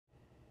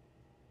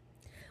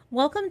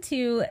Welcome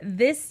to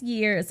this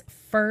year's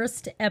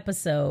first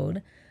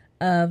episode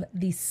of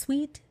the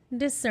Sweet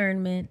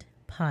Discernment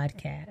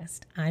Podcast.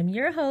 I'm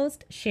your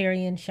host,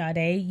 Sherry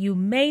Sade. You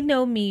may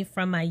know me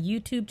from my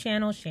YouTube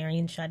channel,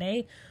 Sherry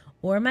Sade,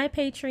 or my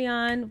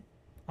Patreon,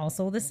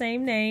 also the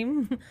same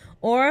name,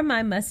 or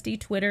my musty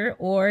Twitter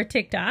or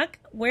TikTok.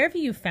 Wherever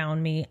you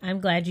found me,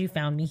 I'm glad you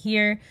found me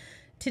here.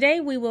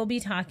 Today we will be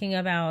talking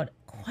about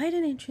quite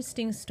an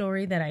interesting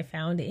story that I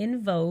found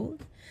in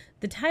Vogue.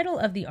 The title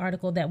of the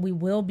article that we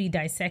will be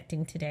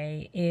dissecting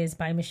today is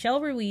by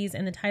Michelle Ruiz,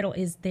 and the title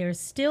is There's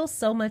Still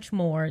So Much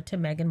More to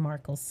Meghan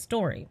Markle's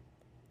Story.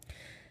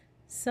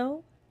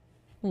 So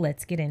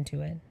let's get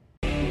into it.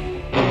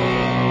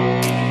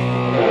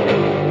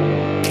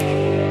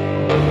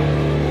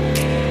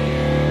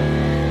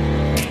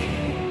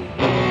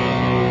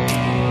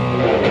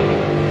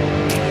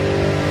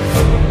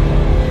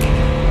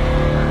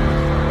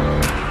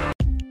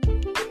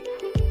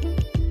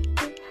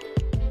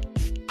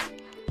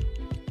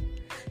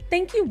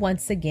 Thank you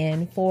once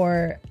again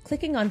for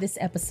clicking on this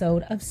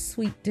episode of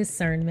Sweet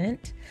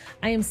Discernment.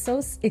 I am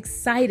so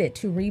excited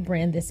to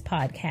rebrand this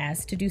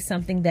podcast to do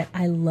something that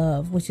I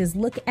love, which is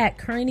look at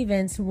current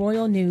events,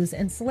 royal news,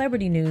 and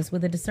celebrity news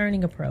with a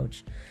discerning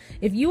approach.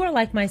 If you are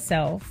like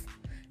myself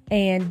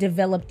and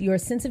developed your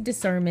sense of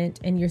discernment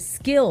and your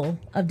skill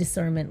of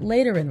discernment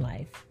later in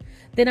life,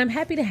 then I'm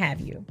happy to have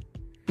you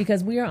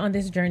because we are on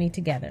this journey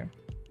together.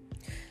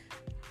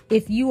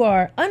 If you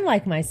are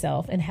unlike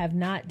myself and have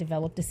not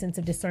developed a sense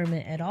of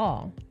discernment at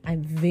all,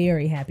 I'm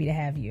very happy to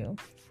have you.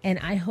 And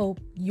I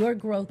hope your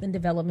growth and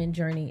development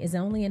journey is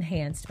only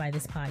enhanced by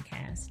this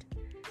podcast.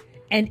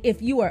 And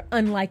if you are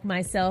unlike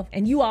myself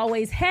and you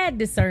always had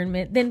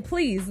discernment, then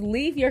please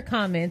leave your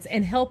comments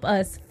and help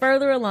us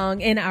further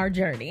along in our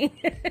journey.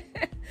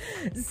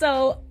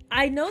 So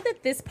I know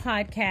that this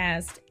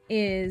podcast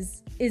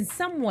is in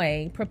some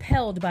way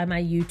propelled by my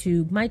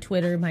YouTube, my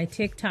Twitter, my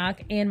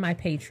TikTok, and my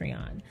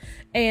Patreon.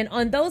 And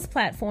on those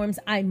platforms,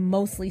 I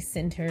mostly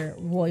center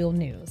royal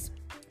news,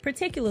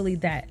 particularly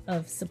that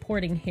of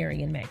supporting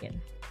Harry and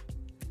Meghan.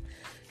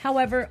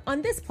 However,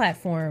 on this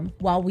platform,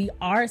 while we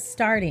are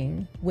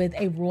starting with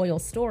a royal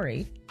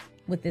story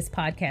with this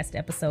podcast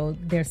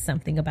episode, There's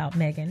Something About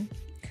Meghan,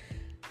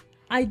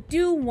 I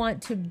do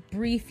want to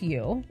brief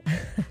you,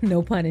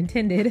 no pun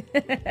intended,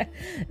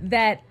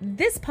 that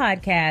this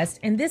podcast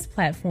and this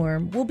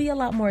platform will be a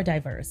lot more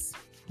diverse,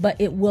 but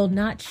it will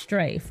not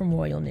stray from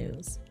royal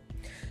news.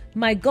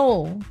 My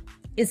goal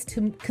is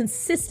to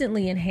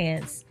consistently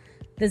enhance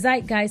the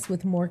zeitgeist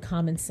with more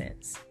common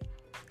sense,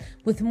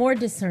 with more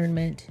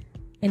discernment,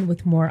 and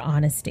with more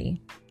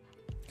honesty.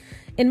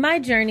 In my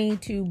journey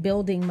to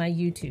building my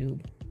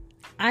YouTube,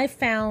 I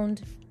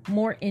found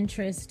more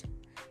interest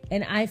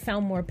and I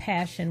found more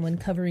passion when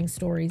covering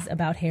stories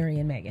about Harry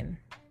and Meghan.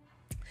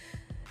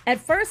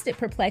 At first, it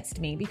perplexed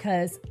me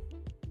because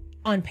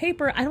on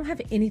paper, I don't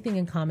have anything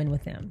in common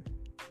with them.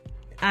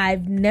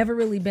 I've never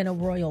really been a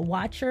royal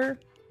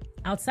watcher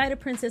outside of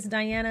Princess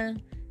Diana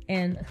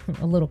and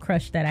a little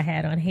crush that I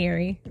had on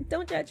Harry.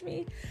 Don't judge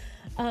me.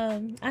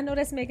 I know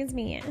that's Meghan's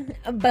man.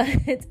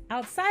 But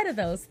outside of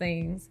those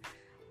things,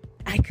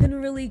 I couldn't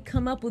really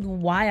come up with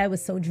why I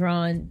was so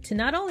drawn to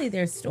not only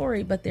their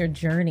story, but their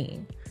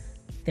journey,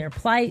 their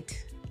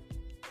plight,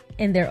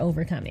 and their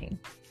overcoming.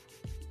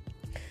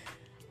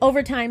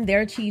 Over time, their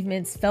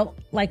achievements felt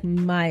like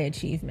my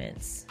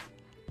achievements.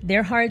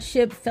 Their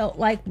hardship felt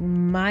like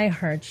my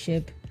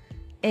hardship,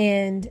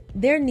 and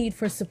their need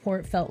for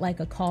support felt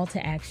like a call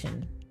to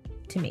action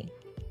to me.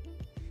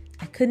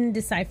 I couldn't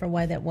decipher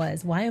why that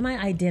was. Why am I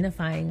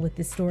identifying with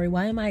this story?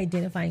 Why am I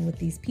identifying with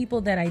these people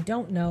that I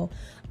don't know?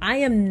 I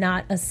am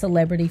not a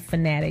celebrity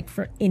fanatic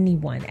for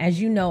anyone.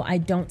 As you know, I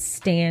don't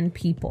stan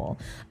people.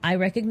 I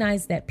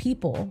recognize that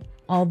people,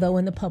 although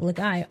in the public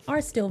eye,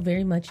 are still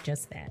very much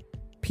just that,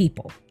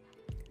 people.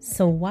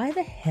 So why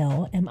the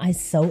hell am I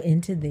so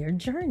into their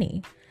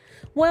journey?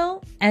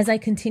 Well, as I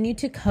continue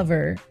to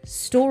cover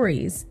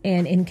stories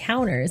and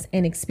encounters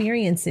and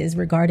experiences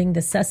regarding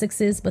the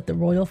Sussexes, but the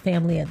royal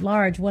family at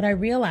large, what I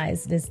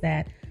realized is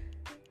that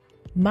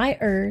my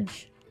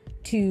urge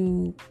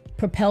to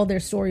propel their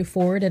story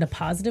forward in a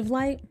positive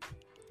light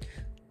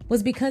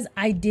was because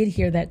I did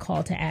hear that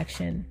call to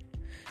action,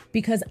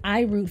 because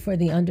I root for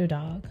the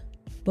underdog.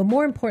 But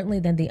more importantly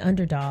than the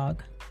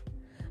underdog,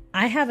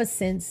 I have a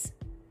sense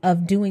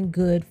of doing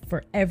good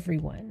for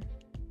everyone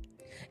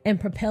and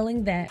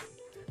propelling that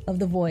of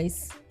the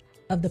voice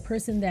of the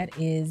person that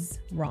is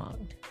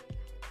wronged.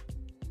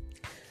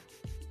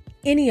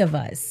 Any of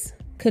us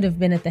could have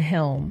been at the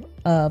helm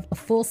of a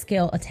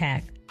full-scale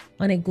attack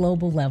on a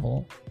global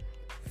level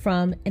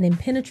from an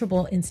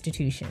impenetrable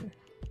institution.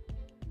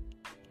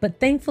 But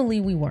thankfully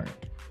we weren't.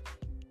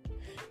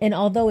 And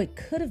although it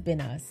could have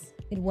been us,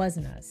 it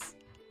wasn't us.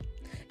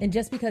 And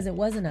just because it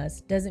wasn't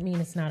us doesn't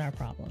mean it's not our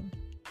problem.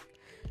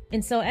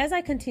 And so as I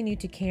continue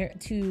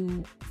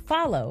to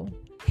follow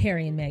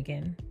Harry and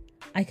Meghan,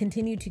 I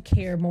continue to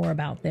care more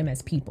about them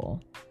as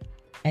people,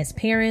 as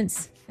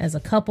parents, as a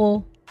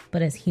couple,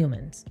 but as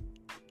humans.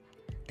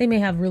 They may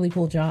have really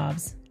cool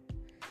jobs.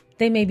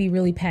 They may be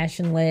really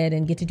passion led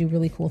and get to do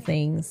really cool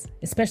things,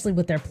 especially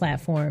with their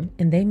platform,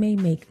 and they may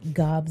make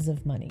gobs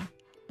of money.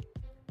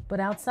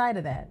 But outside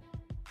of that,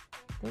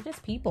 they're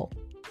just people.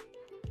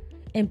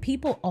 And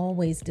people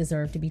always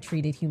deserve to be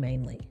treated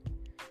humanely.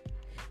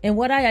 And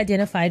what I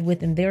identified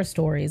with in their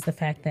story is the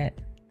fact that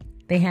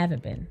they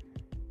haven't been.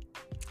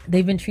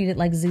 They've been treated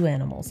like zoo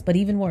animals, but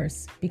even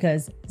worse,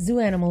 because zoo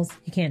animals,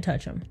 you can't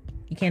touch them.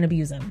 You can't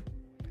abuse them.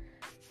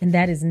 And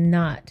that is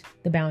not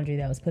the boundary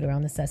that was put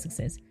around the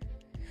Sussexes.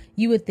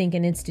 You would think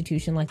an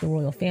institution like the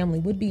royal family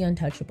would be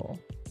untouchable.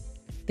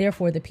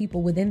 Therefore, the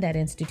people within that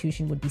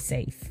institution would be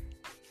safe.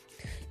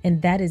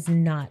 And that is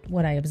not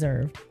what I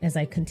observed as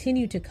I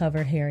continue to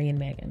cover Harry and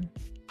Meghan.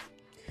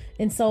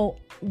 And so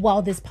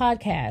while this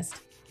podcast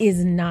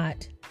is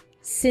not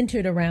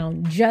centered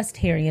around just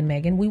Harry and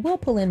Meghan, we will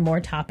pull in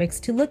more topics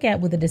to look at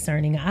with a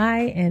discerning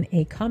eye and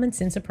a common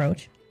sense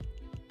approach.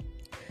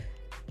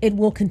 It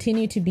will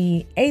continue to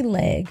be a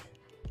leg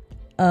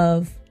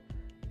of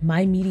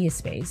my media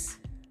space,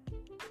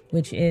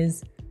 which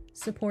is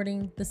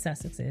supporting the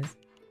Sussexes.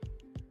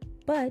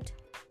 But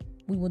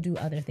we will do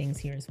other things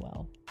here as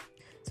well.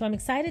 So I'm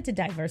excited to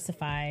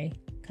diversify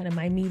kind of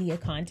my media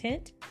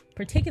content,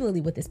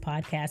 particularly with this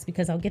podcast,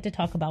 because I'll get to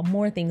talk about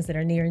more things that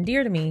are near and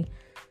dear to me.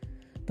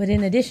 But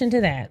in addition to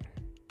that,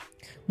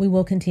 we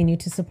will continue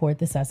to support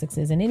the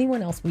Sussexes and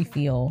anyone else we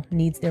feel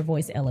needs their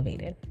voice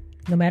elevated.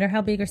 No matter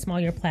how big or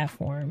small your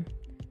platform,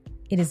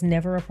 it is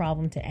never a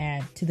problem to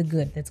add to the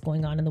good that's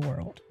going on in the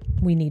world.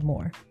 We need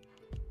more.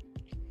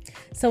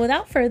 So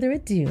without further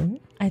ado,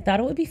 I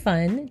thought it would be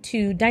fun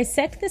to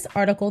dissect this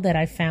article that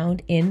I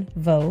found in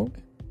Vogue.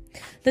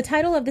 The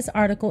title of this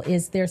article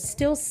is "There's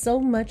Still So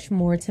Much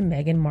More to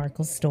Meghan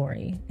Markle's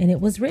Story," and it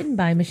was written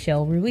by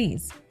Michelle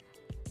Ruiz.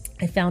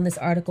 I found this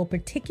article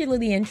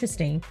particularly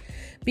interesting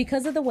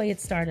because of the way it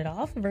started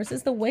off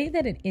versus the way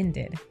that it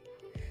ended.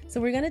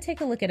 So we're going to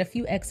take a look at a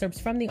few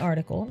excerpts from the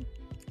article,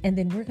 and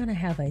then we're going to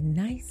have a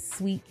nice,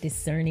 sweet,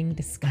 discerning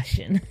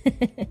discussion.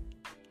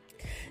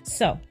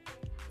 So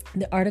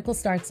the article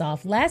starts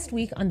off, "Last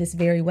week on this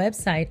very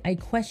website, I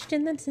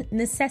questioned the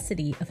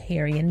necessity of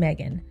Harry and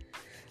Meghan."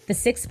 The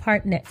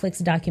 6-part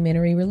Netflix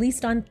documentary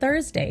released on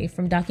Thursday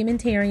from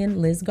documentarian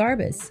Liz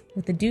Garbus,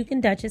 with the Duke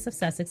and Duchess of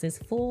Sussex's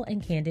full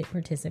and candid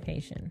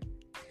participation.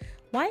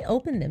 Why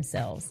open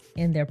themselves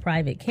and their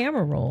private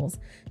camera roles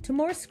to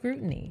more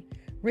scrutiny,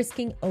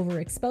 risking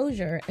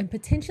overexposure and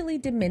potentially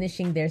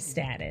diminishing their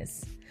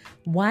status?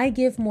 Why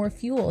give more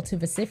fuel to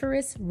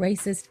vociferous,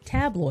 racist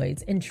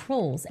tabloids and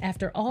trolls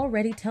after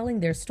already telling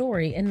their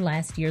story in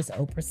last year's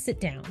Oprah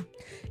sit-down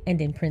and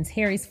in Prince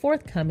Harry's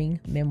forthcoming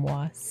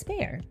memoir,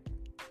 Spare?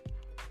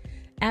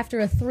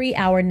 After a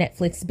 3-hour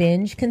Netflix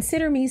binge,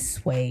 consider me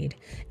swayed,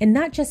 and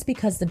not just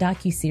because the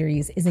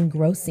docuseries is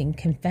engrossing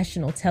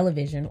confessional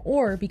television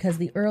or because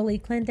the early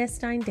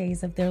clandestine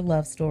days of their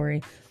love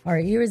story are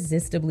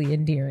irresistibly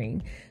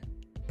endearing.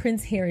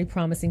 Prince Harry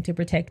promising to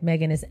protect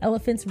Meghan as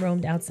elephants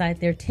roamed outside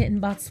their tent in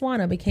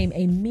Botswana became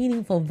a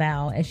meaningful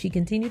vow as she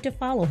continued to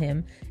follow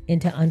him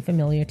into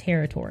unfamiliar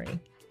territory.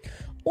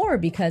 Or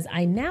because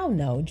I now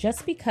know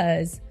just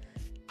because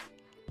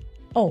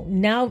I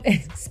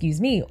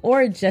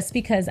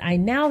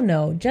now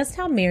know just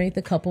how married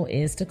the couple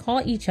is to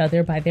call each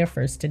other by their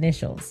first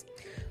initials.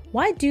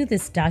 Why do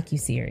this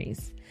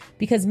docuseries?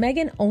 Because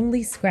Meghan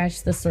only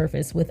scratched the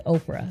surface with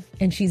Oprah,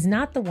 and she's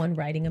not the one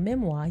writing a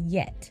memoir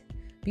yet.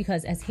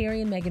 Because as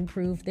Harry and Meghan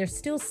proved, there's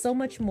still so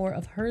much more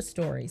of her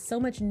story, so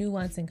much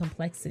nuance and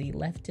complexity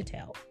left to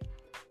tell.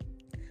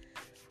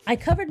 I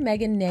covered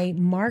Meghan née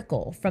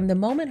Markle from the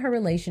moment her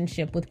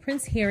relationship with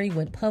Prince Harry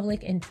went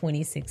public in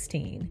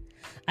 2016.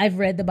 I've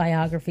read the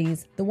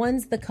biographies, the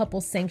ones the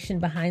couple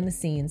sanctioned behind the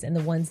scenes and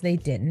the ones they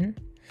didn't.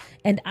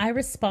 And I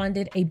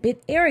responded a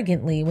bit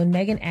arrogantly when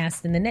Meghan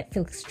asked in the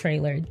Netflix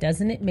trailer,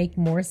 "Doesn't it make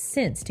more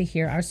sense to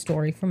hear our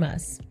story from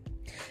us?"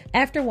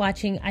 After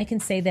watching, I can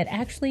say that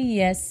actually,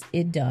 yes,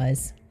 it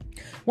does.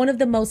 One of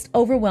the most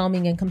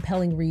overwhelming and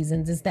compelling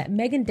reasons is that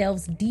Meghan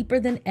delves deeper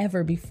than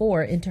ever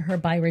before into her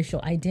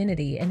biracial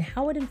identity and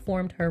how it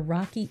informed her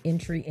rocky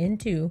entry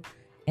into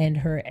and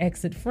her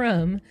exit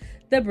from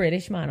the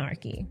British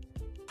monarchy.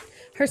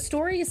 Her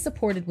story is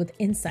supported with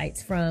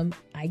insights from,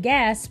 I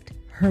gasped,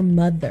 her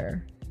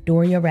mother,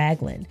 Doria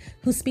Ragland,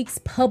 who speaks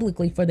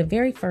publicly for the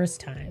very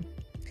first time.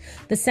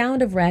 The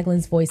sound of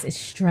Ragland's voice is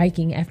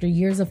striking after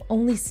years of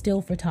only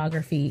still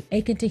photography,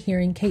 akin to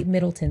hearing Kate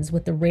Middleton's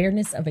with the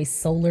rareness of a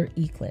solar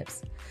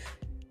eclipse.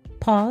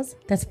 Pause,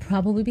 that's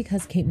probably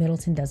because Kate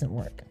Middleton doesn't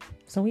work,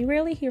 so we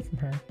rarely hear from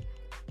her.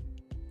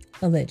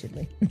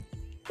 Allegedly.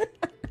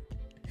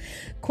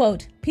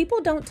 Quote,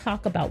 "People don't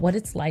talk about what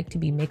it's like to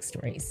be mixed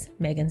race,"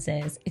 Meghan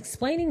says,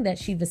 explaining that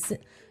she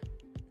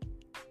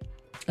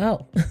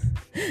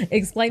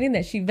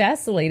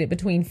vacillated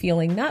between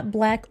feeling not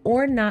black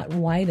or not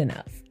white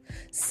enough.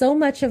 "So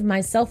much of my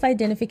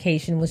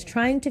self-identification was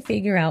trying to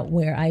figure out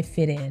where I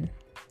fit in.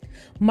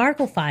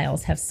 Markle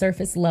files have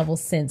surface level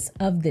sense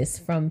of this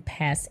from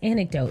past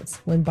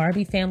anecdotes. When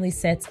Barbie family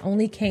sets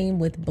only came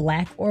with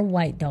black or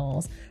white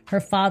dolls,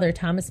 her father,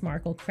 Thomas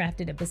Markle,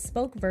 crafted a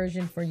bespoke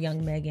version for young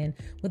Meghan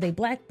with a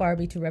black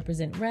Barbie to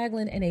represent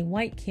Raglan and a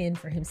white Ken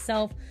for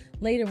himself.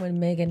 Later,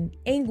 when Meghan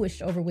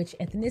anguished over which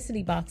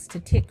ethnicity box to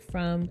tick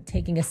from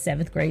taking a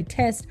 7th grade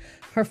test,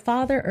 her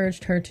father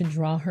urged her to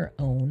draw her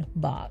own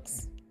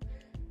box.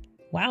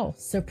 Wow,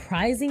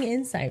 surprising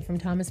insight from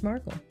Thomas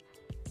Markle.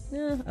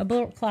 A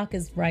blow clock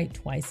is right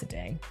twice a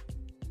day.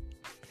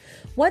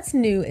 What's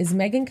new is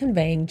Meghan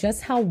conveying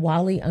just how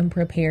wildly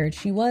unprepared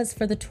she was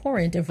for the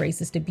torrent of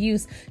racist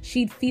abuse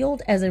she'd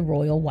field as a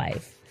royal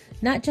wife.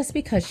 Not just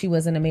because she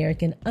was an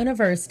American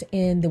unaversed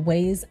in the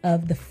ways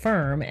of the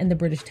firm and the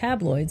British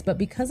tabloids, but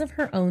because of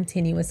her own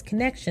tenuous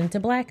connection to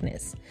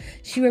blackness.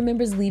 She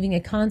remembers leaving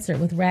a concert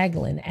with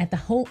Raglan at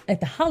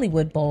the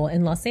Hollywood Bowl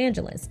in Los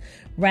Angeles,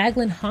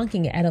 Raglan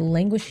honking at a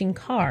languishing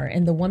car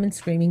and the woman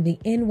screaming the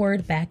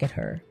N-word back at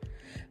her.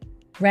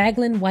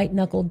 Raglan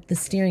white-knuckled the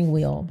steering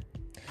wheel,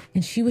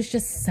 and she was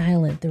just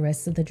silent the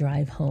rest of the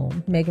drive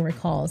home, Meghan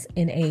recalls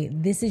in a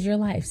This Is Your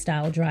Life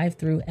style drive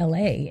through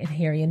LA in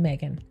Harry and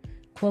Meghan.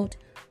 Quote,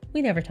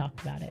 "We never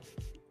talked about it."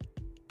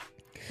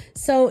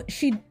 So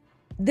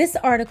this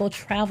article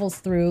travels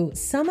through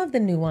some of the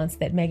nuance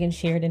that Meghan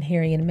shared in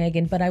Harry and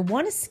Meghan, but I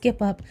want to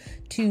skip up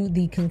to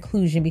the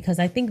conclusion because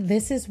I think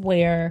this is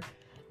where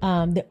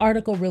the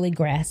article really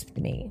grasped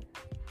me.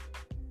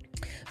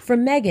 For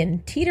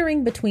Meghan,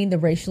 teetering between the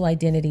racial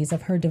identities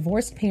of her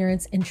divorced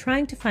parents and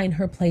trying to find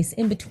her place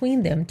in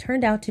between them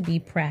turned out to be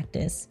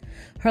practice.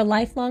 Her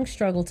lifelong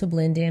struggle to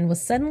blend in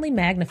was suddenly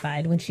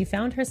magnified when she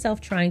found herself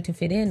trying to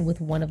fit in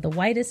with one of the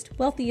whitest,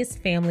 wealthiest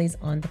families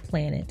on the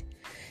planet.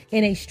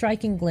 In a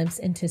striking glimpse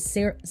into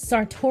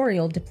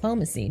sartorial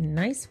diplomacy,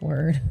 nice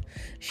word,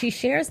 she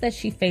shares that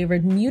she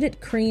favored muted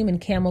cream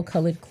and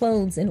camel-colored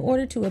clothes in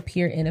order to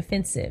appear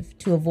inoffensive,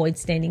 to avoid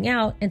standing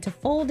out, and to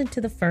fold into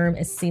the firm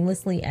as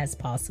seamlessly as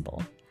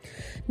possible.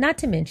 Not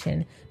to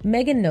mention,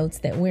 Meghan notes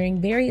that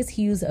wearing various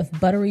hues of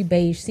buttery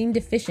beige seemed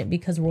efficient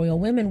because royal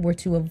women were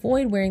to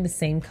avoid wearing the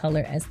same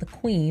color as the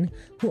Queen,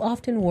 who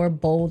often wore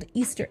bold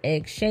Easter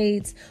egg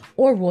shades,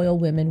 or royal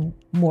women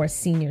more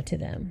senior to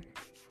them.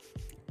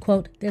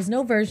 Quote, "There's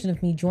no version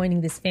of me joining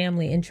this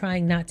family and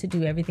trying not to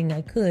do everything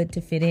I could to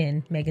fit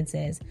in," Meghan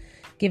says.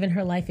 Given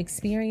her life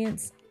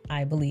experience,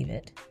 I believe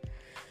it.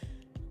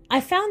 I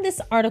found this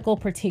article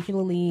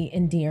particularly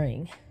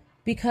endearing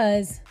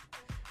because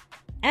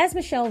as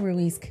Michelle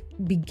Ruiz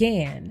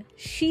began,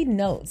 she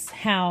notes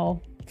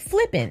how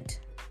flippant,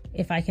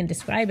 if I can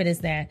describe it as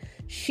that,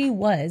 she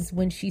was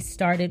when she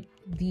started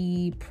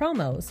the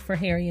promos for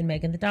Harry and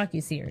Meghan, the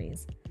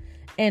docuseries.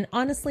 And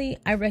honestly,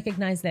 I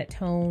recognize that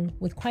tone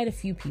with quite a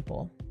few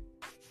people.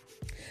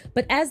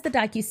 But as the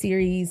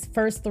docuseries'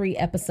 first 3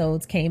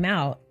 episodes came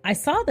out, I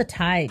saw the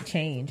tide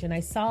change and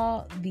I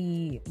saw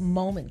the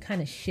moment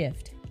kind of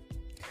shift.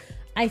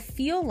 I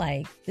feel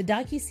like the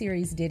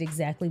docuseries did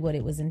exactly what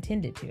it was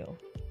intended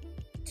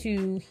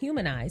to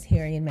humanize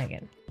Harry and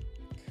Meghan.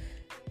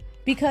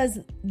 Because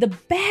the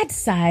bad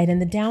side and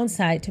the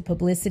downside to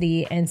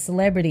publicity and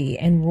celebrity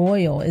and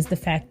royal is the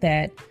fact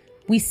that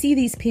we see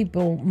these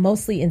people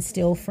mostly in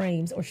still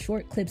frames or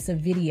short clips of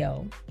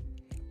video.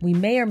 We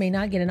may or may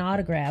not get an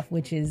autograph,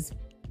 which is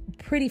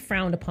pretty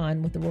frowned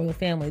upon with the royal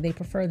family. They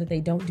prefer that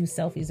they don't do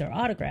selfies or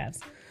autographs.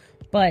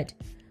 But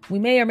we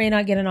may or may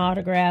not get an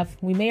autograph.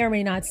 We may or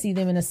may not see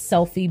them in a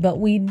selfie, but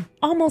we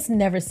almost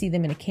never see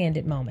them in a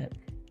candid moment.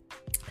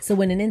 So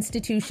when an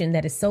institution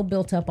that is so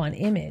built up on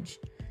image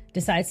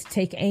decides to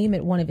take aim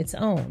at one of its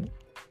own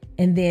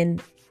and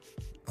then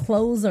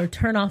close or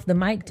turn off the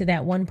mic to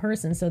that one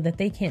person so that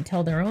they can't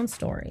tell their own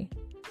story,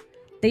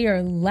 they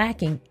are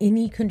lacking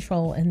any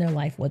control in their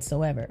life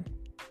whatsoever.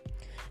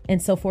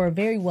 And so for a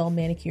very well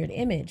manicured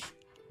image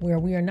where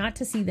we are not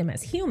to see them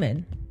as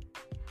human,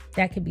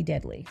 that could be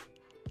deadly.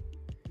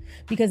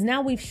 Because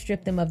now we've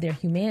stripped them of their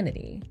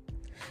humanity.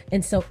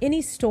 And so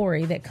any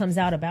story that comes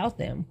out about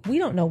them, we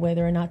don't know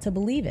whether or not to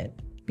believe it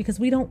because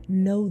we don't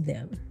know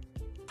them.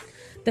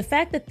 The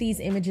fact that these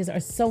images are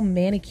so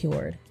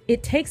manicured,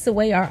 it takes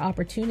away our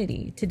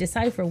opportunity to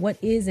decipher what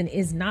is and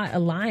is not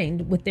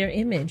aligned with their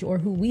image or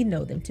who we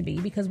know them to be,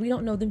 because we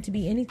don't know them to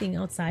be anything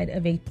outside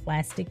of a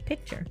plastic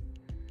picture.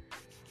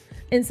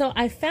 And so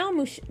I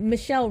found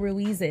Michelle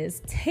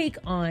Ruiz's take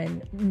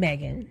on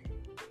Meghan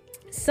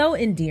so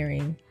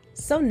endearing,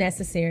 so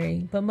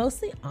necessary, but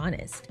mostly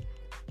honest.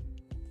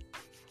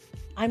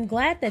 I'm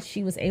glad that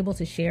she was able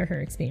to share her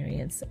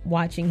experience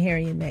watching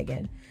Harry and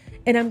Meghan.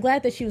 And I'm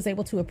glad that she was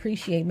able to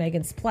appreciate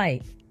Meghan's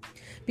plight.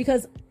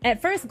 Because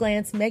at first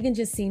glance, Meghan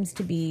just seems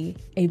to be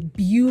a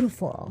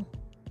beautiful,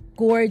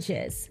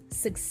 gorgeous,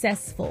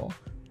 successful,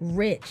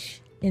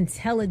 rich,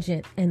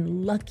 intelligent,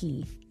 and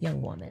lucky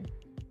young woman.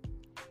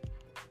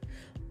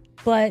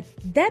 But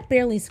that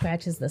barely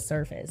scratches the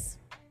surface.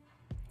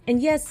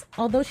 And yes,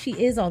 although she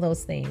is all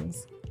those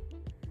things,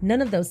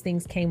 none of those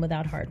things came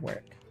without hard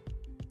work.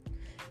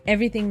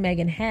 Everything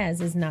Meghan has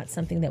is not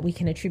something that we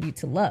can attribute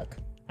to luck.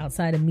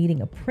 outside of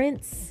meeting a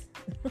prince.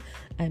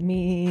 I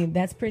mean,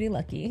 that's pretty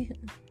lucky.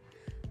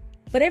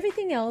 But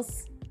everything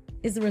else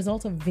is the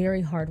result of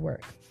very hard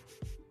work.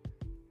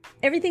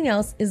 Everything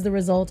else is the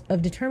result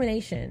of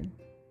determination,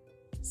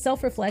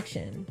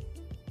 self-reflection,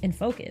 and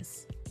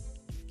focus.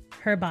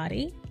 Her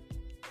body,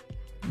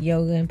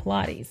 yoga and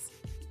Pilates.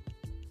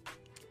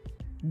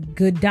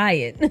 Good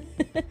diet.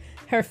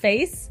 Her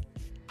face,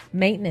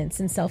 maintenance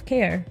and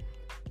self-care.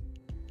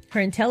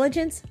 Her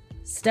intelligence,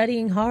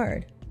 studying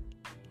hard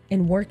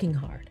and working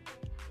hard.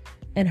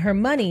 And her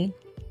money,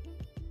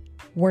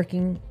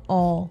 working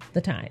all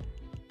the time.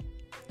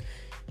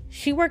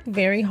 She worked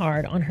very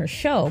hard on her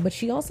show, but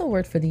she also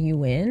worked for the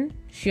UN.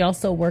 She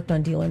also worked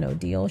on Deal or No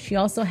Deal. She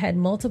also had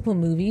multiple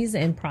movies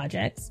and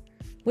projects,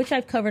 which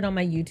I've covered on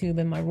my YouTube.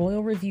 And my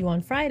Royal Review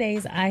on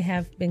Fridays, I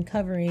have been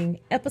covering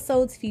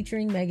episodes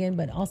featuring Meghan,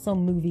 but also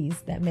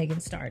movies that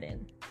Meghan starred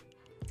in.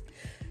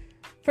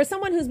 For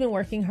someone who's been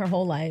working her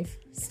whole life,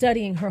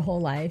 studying her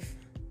whole life,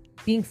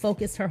 being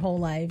focused her whole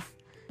life,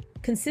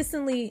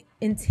 consistently,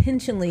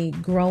 intentionally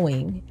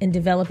growing and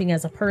developing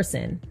as a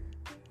person,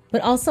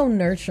 but also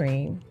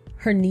nurturing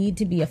her need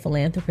to be a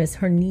philanthropist,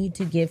 her need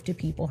to give to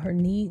people, her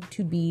need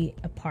to be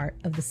a part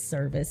of the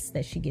service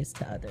that she gives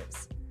to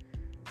others,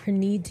 her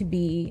need to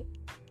be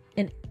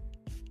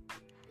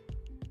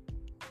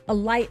a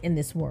light in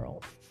this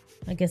world.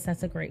 I guess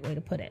that's a great way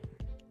to put it.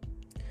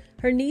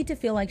 Her need to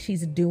feel like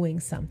she's doing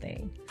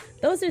something.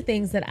 Those are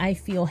things that I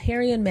feel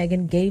Harry and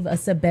Meghan gave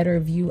us a better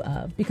view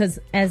of, because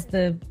as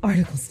the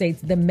article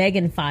states, the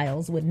Meghan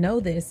files would know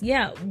this.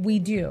 Yeah, we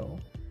do.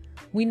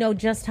 We know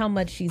just how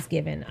much she's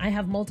given. I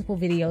have multiple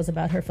videos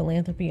about her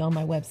philanthropy on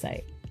my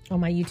website, on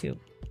my YouTube.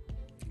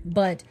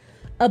 But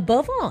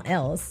above all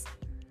else,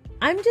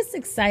 I'm just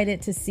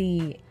excited to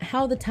see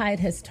how the tide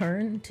has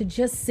turned to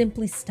just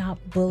simply stop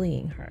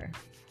bullying her.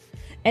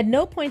 At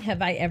no point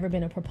have I ever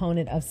been a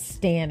proponent of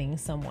standing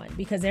someone,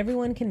 because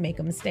everyone can make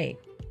a mistake.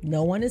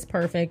 No one is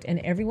perfect and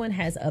everyone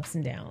has ups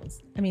and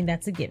downs. I mean,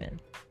 that's a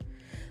given.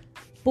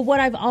 But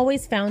what I've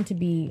always found to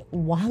be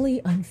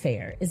wildly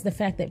unfair is the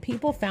fact that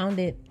people found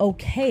it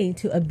okay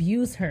to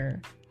abuse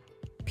her,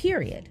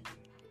 period.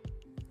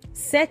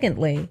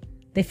 Secondly,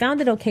 they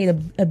found it okay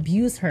to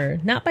abuse her,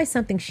 not by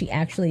something she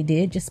actually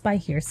did, just by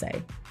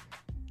hearsay.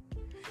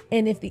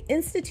 And if the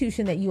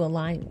institution that you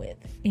align with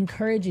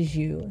encourages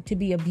you to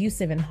be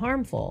abusive and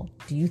harmful,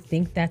 do you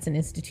think that's an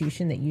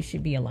institution that you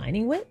should be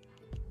aligning with?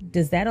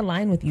 Does that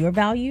align with your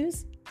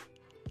values?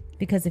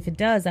 Because if it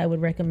does, I would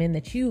recommend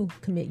that you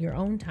commit your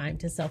own time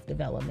to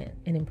self-development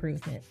and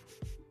improvement.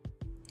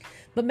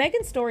 But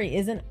Meghan's story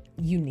isn't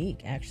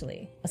unique,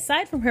 actually.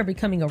 Aside from her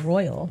becoming a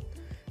royal,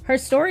 her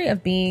story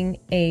of being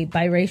a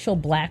biracial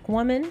Black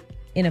woman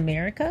in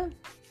America,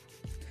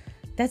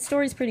 that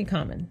story is pretty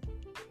common.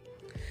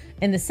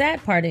 And the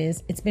sad part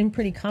is, it's been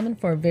pretty common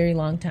for a very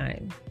long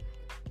time.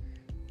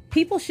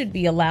 People should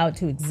be allowed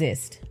to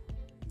exist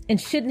and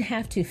shouldn't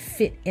have to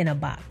fit in a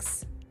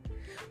box.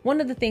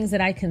 One of the things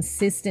that I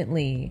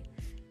consistently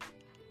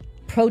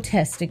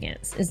protest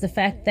against is the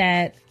fact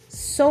that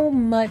so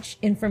much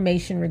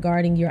information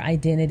regarding your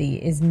identity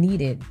is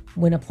needed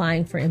when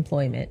applying for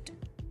employment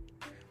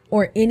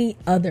or any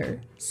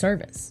other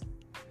service.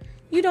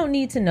 You don't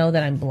need to know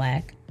that I'm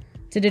Black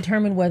to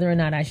determine whether or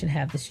not I should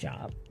have this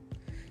job.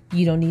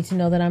 You don't need to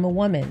know that I'm a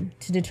woman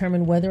to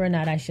determine whether or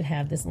not I should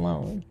have this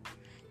loan.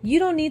 You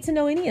don't need to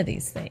know any of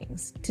these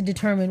things to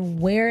determine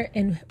where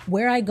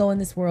I go in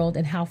this world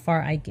and how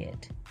far I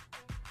get.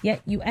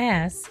 Yet you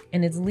ask,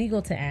 and it's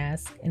legal to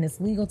ask, and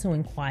it's legal to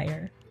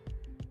inquire.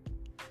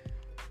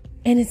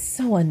 And it's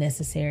so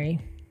unnecessary.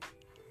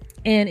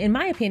 And in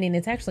my opinion,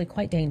 it's actually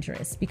quite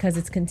dangerous because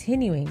it's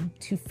continuing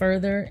to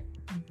further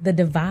the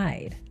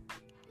divide.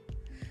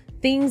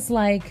 Things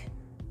like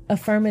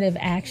affirmative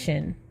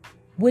action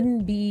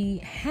wouldn't be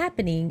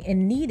happening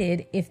and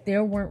needed if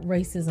there weren't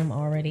racism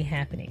already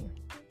happening.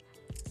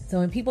 So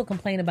when people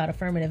complain about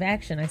affirmative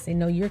action, I say,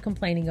 no, you're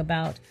complaining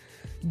about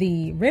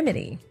the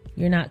remedy.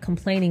 You're not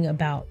complaining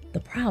about the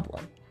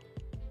problem.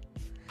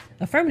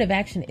 Affirmative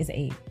action is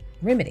a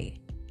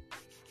remedy.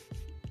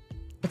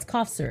 It's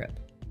cough syrup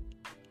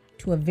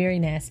to a very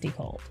nasty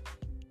cold.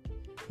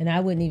 And I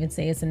wouldn't even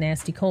say it's a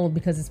nasty cold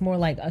because it's more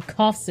like a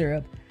cough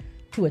syrup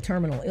to a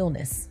terminal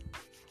illness.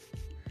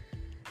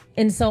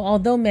 And so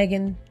although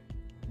Meghan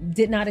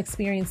did not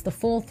experience the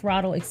full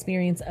throttle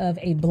experience of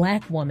a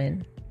Black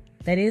woman,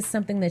 that is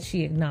something that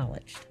she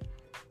acknowledged.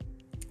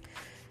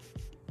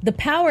 The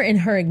power in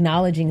her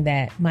acknowledging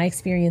that my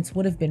experience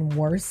would have been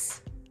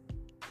worse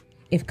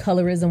if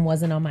colorism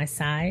wasn't on my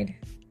side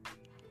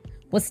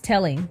was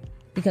telling,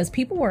 because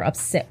people were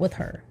upset with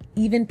her,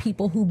 even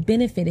people who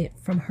benefited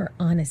from her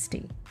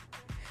honesty.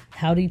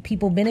 How do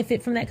people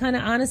benefit from that kind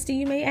of honesty,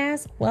 you may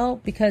ask? Well,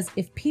 because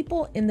if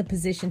people in the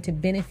position to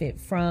benefit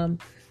from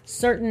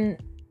certain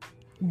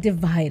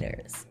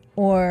dividers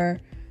or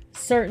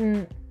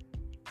certain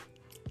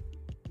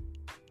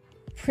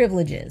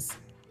privileges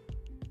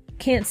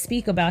can't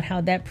speak about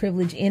how that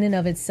privilege in and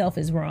of itself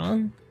is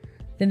wrong,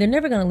 then they're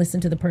never going to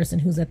listen to the person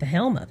who's at the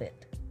helm of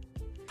it.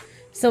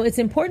 So it's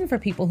important for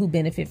people who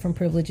benefit from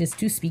privileges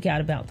to speak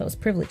out about those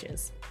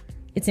privileges.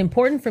 It's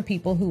important for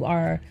people who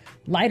are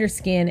lighter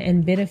skinned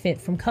and benefit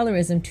from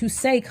colorism to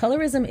say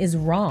colorism is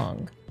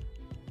wrong.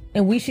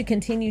 And we should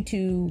continue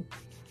to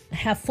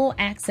have full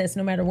access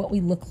no matter what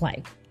we look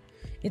like.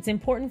 It's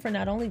important for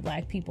not only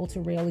Black people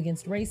to rail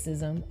against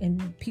racism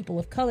and people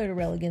of color to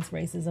rail against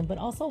racism, but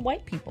also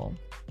white people.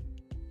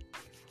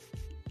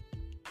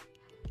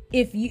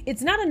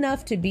 It's not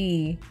enough to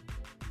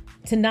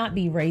not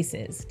be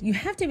racist. You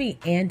have to be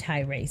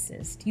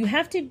anti-racist. You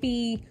have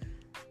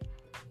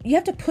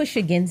to push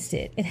against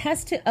it. It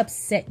has to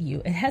upset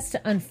you. It has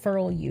to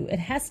unfurl you. It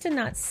has to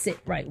not sit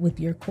right with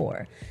your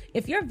core.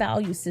 If your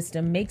value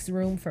system makes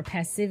room for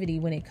passivity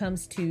when it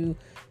comes to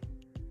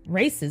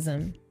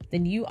racism,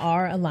 then you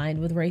are aligned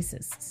with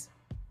racists.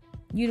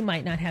 You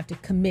might not have to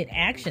commit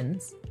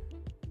actions,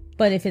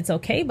 but if it's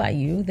okay by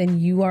you, then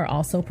you are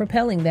also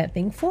propelling that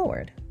thing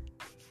forward.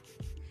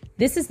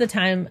 This is the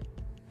time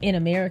in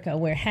America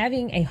where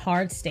having a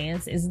hard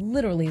stance is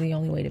literally the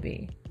only way to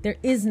be. There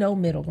is no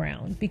middle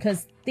ground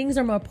because things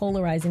are more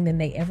polarizing than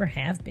they ever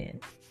have been.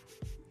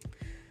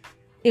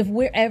 If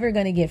we're ever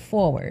going to get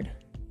forward,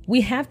 we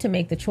have to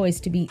make the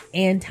choice to be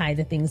anti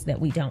the things that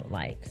we don't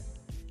like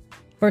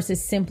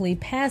versus simply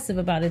passive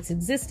about its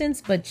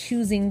existence, but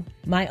choosing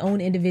my own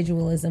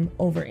individualism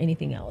over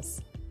anything else.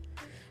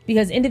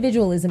 Because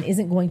individualism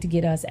isn't going to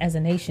get us as a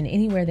nation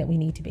anywhere that we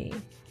need to be.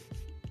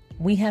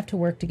 We have to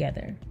work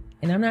together.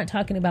 And I'm not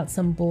talking about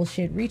some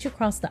bullshit, reach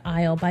across the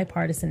aisle,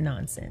 bipartisan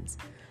nonsense.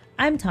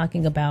 I'm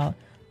talking about,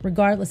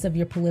 regardless of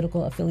your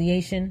political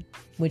affiliation,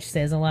 which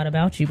says a lot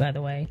about you, by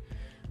the way,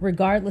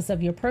 regardless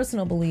of your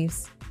personal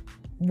beliefs,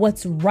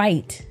 what's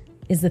right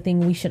is the thing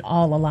we should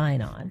all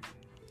align on.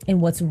 And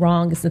what's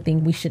wrong is the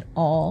thing we should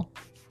all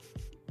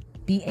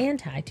be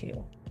anti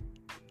to.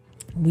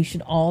 We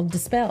should all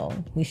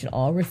dispel. We should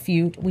all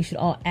refute. We should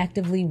all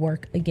actively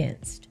work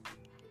against.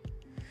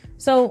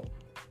 So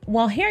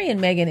while Harry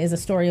and Meghan is a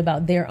story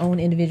about their own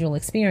individual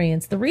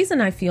experience, the reason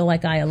I feel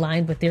like I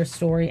aligned with their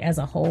story as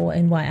a whole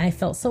and why I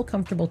felt so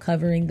comfortable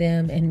covering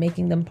them and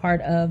making them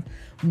part of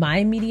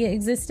my media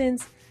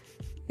existence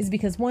is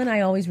because, one,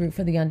 I always root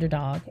for the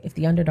underdog if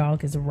the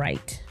underdog is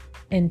right.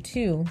 And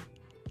two,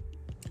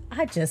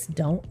 I just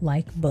don't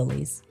like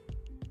bullies.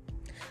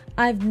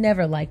 I've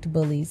never liked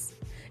bullies.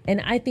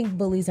 And I think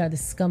bullies are the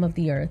scum of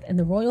the earth. And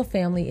the royal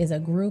family is a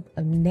group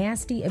of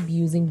nasty,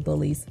 abusing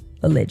bullies,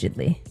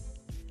 allegedly.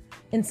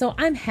 And so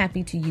I'm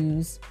happy to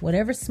use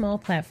whatever small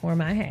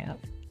platform I have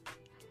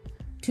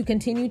to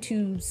continue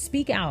to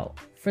speak out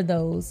for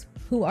those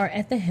who are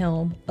at the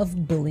helm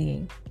of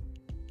bullying.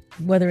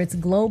 Whether it's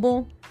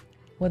global,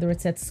 whether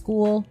it's at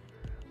school,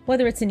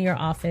 whether it's in your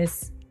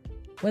office,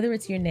 whether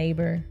it's your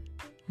neighbor,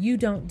 you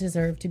don't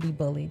deserve to be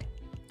bullied.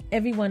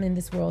 Everyone in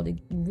this world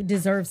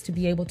deserves to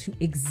be able to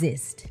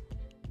exist.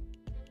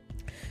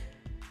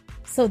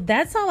 So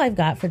that's all I've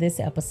got for this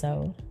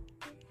episode.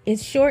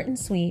 It's short and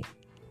sweet.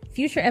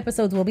 Future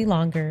episodes will be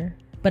longer,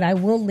 but I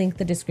will link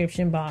the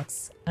description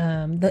box,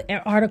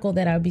 the article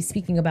that I'll be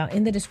speaking about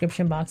in the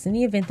description box in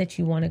the event that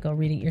you want to go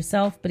read it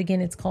yourself. But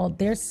again, it's called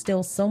There's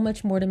Still So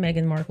Much More to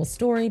Meghan Markle's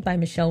Story by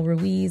Michelle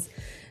Ruiz,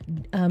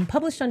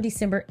 published on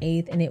December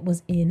 8th, and it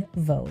was in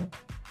Vogue.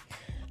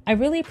 I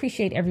really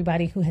appreciate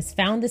everybody who has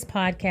found this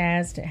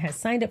podcast, has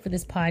signed up for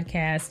this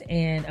podcast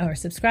or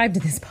subscribed to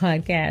this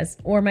podcast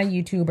or my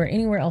YouTube or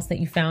anywhere else that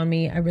you found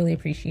me. I really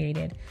appreciate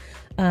it.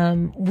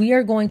 We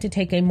are going to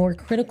take a more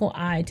critical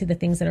eye to the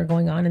things that are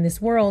going on in this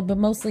world, but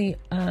mostly,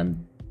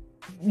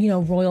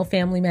 royal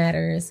family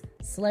matters,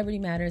 celebrity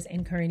matters,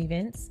 and current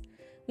events.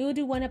 We will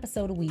do one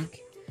episode a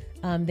week.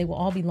 They will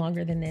all be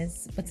longer than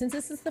this, but since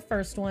this is the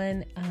first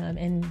one,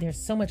 and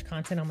there's so much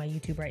content on my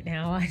YouTube right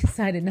now, I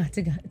decided not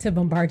to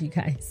bombard you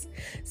guys.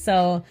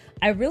 So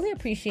I really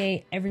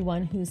appreciate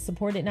everyone who's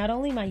supported not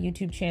only my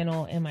YouTube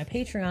channel and my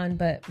Patreon,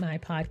 but my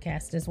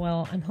podcast as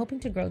well. I'm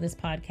hoping to grow this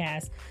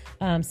podcast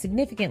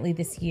significantly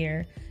this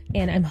year,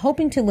 and I'm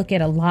hoping to look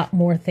at a lot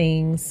more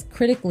things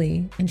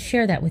critically and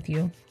share that with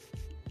you.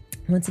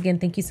 Once again,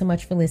 thank you so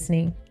much for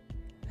listening.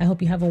 I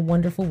hope you have a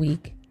wonderful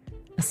week.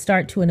 A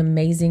start to an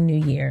amazing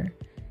new year.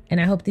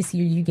 And I hope this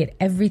year you get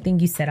everything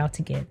you set out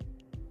to get.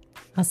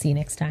 I'll see you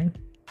next time.